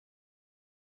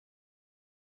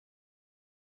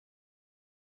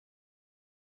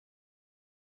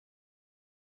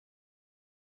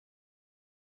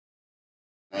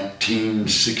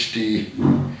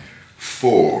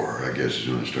1964, I guess, is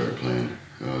when I started playing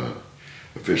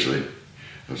officially.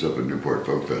 I was up at Newport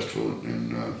Folk Festival in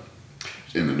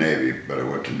the Navy, but I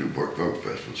went to Newport Folk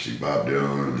Festival to see Bob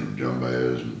Dylan and Joan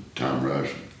Baez and Tom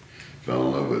Rush, and fell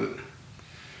in love with it.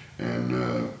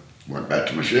 And went back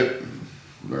to my ship and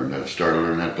started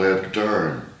learning how to play the guitar,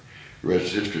 and the rest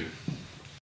is history.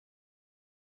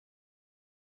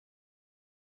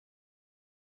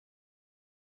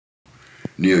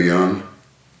 Neil Young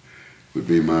would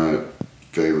be my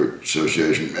favorite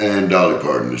association, and Dolly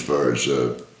Parton as far as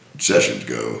sessions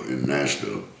go in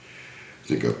Nashville. I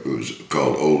think it was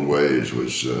called Old Ways,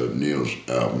 was Neil's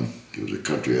album. It was a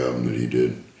country album that he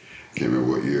did. I can't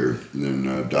remember what year. And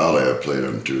then Dolly, I played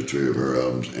on 2 or 3 of her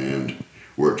albums and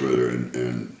worked with her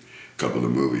in a couple of the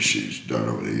movies she's done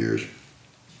over the years.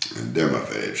 And they're my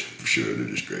faves, for sure. They're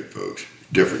just great folks.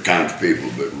 Different kinds of people,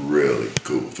 but really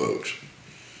cool folks.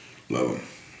 Love them.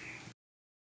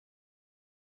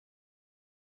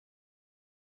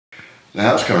 The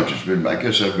house concerts I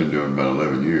guess I've been doing about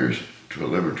 11 years,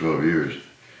 11 or 12 years.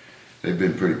 They've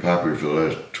been pretty popular for the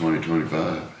last 20,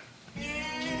 25.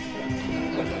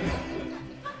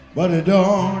 But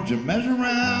don't you mess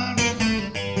around.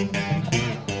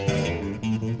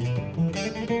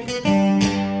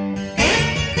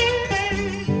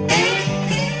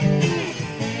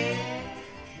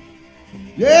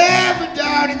 Yeah, but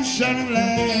down in sunny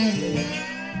land.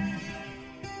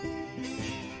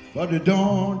 But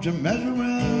don't you mess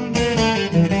around.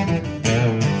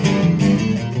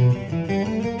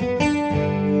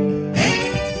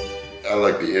 I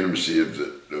like the intimacy of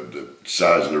the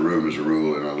size of the room as a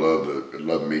rule, and I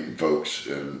love meeting folks,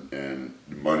 and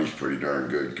the money's pretty darn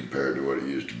good compared to what it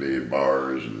used to be in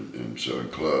bars and so in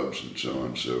clubs and so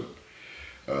on. So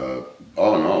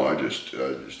all in all, I just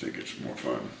think it's more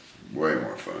fun, way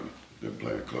more fun than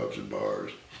playing clubs and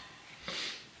bars.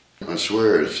 I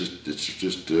swear, it's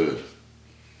just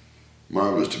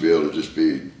marvelous to be able to just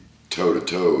be toe to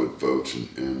toe with folks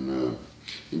and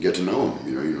get to know them.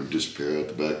 You don't disappear out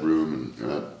the back room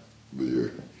and out with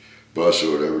your bus or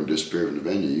whatever and disappear from the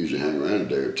venue. You usually hang around a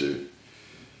day or two.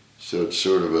 So it's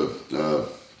sort of a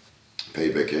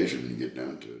paid vacation when you get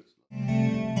down to it.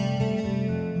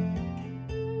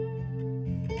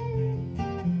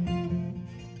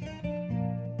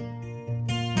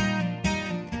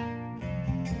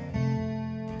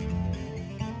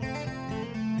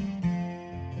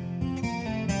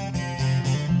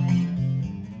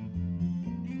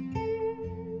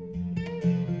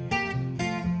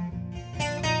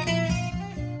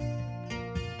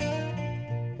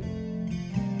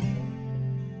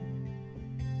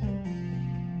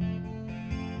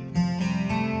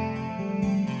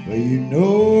 Well, you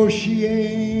know she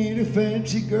ain't a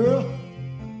fancy girl,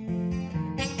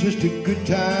 just a good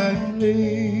time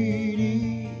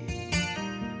lady.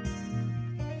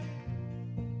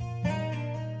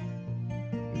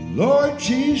 Lord,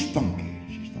 she's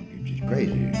funky, she's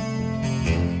crazy.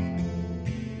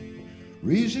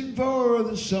 Reason for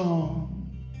the song,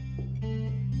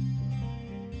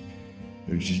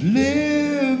 and she's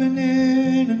living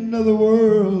in another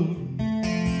world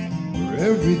where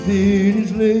everything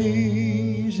is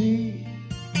lazy.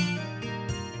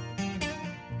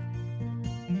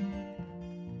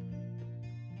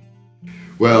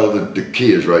 Well, the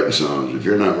key is writing songs. If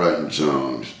you're not writing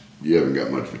songs, you haven't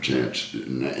got much of a chance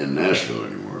in Nashville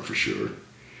anymore, for sure.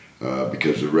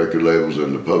 Because the record labels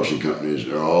and the publishing companies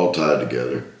are all tied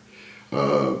together.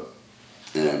 And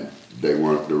the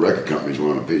record companies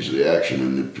want a piece of the action,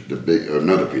 and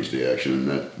another piece of the action, and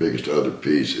that biggest other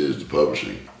piece is the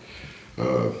publishing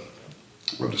of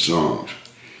the songs.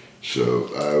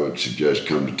 So I would suggest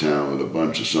come to town with a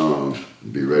bunch of songs,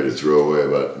 be ready to throw away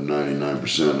about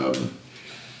 99% of them,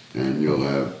 and you'll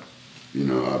have,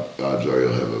 odds are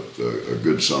you'll have a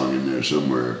good song in there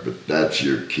somewhere, but that's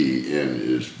your key in,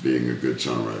 is being a good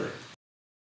songwriter.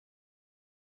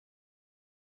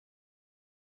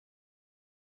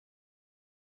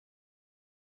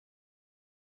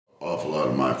 Awful lot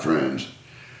of my friends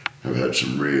have had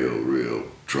some real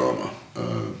trauma.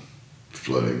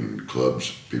 Flooding in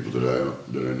clubs, people that I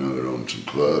know that own some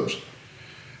clubs,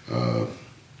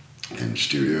 and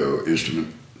studio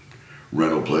instrument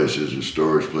rental places and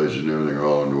storage places and everything are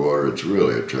all underwater. It's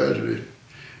really a tragedy.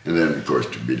 And then, of course,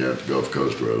 to be down at the Gulf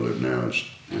Coast where I live now is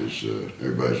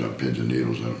everybody's on pins and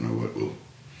needles. I don't know what will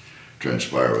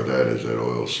transpire with that as that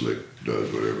oil slick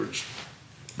does whatever it's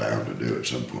bound to do at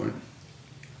some point.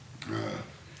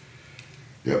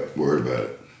 Yep, worried about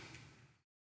it.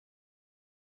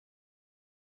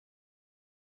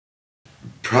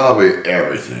 Probably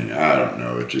everything. I don't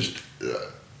know. It just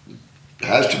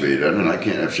has to be, doesn't it?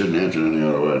 I shouldn't answer any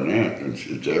other way than that.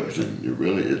 It's everything. It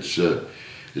really, it's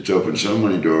opened so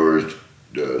many doors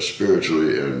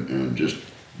spiritually and just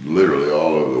literally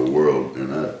all over the world.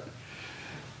 And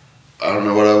I don't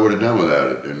know what I would have done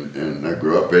without it. And I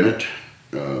grew up in it,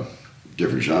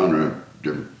 different genre,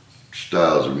 different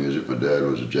styles of music. My dad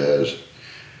was a jazz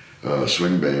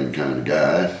swing band kind of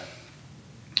guy,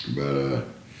 but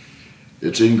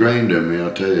it's ingrained in me.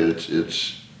 I'll tell you,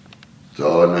 it's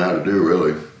all I know how to do,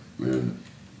 really. And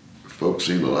folks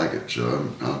seem to like it, so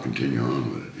I'll continue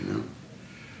on with it, you know.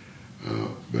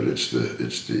 But it's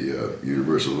the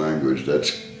universal language.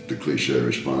 That's the cliche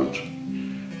response,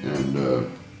 and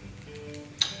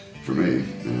for me,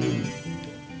 and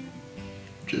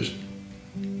just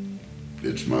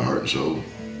it's my heart and soul.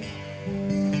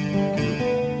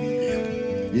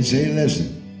 You say,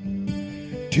 listen,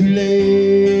 too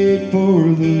late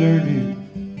for the learning,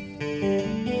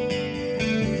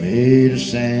 made of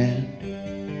sand,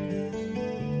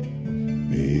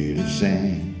 made of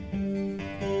sand.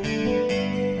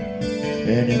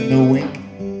 And in the wink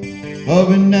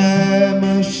of an eye,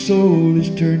 my soul is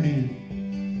turning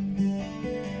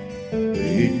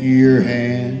in your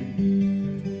hand,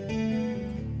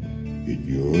 in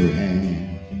your hand.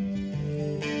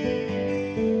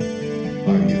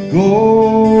 Are you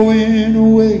going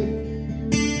away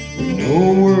with no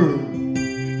word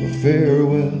of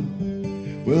farewell?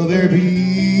 Will there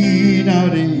be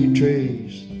not a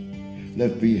trace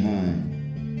left behind?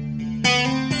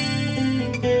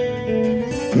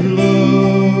 Could have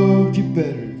loved you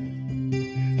better,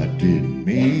 I didn't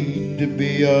mean to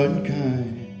be unkind.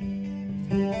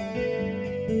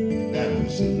 That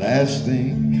was the last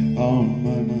thing on my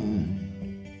mind.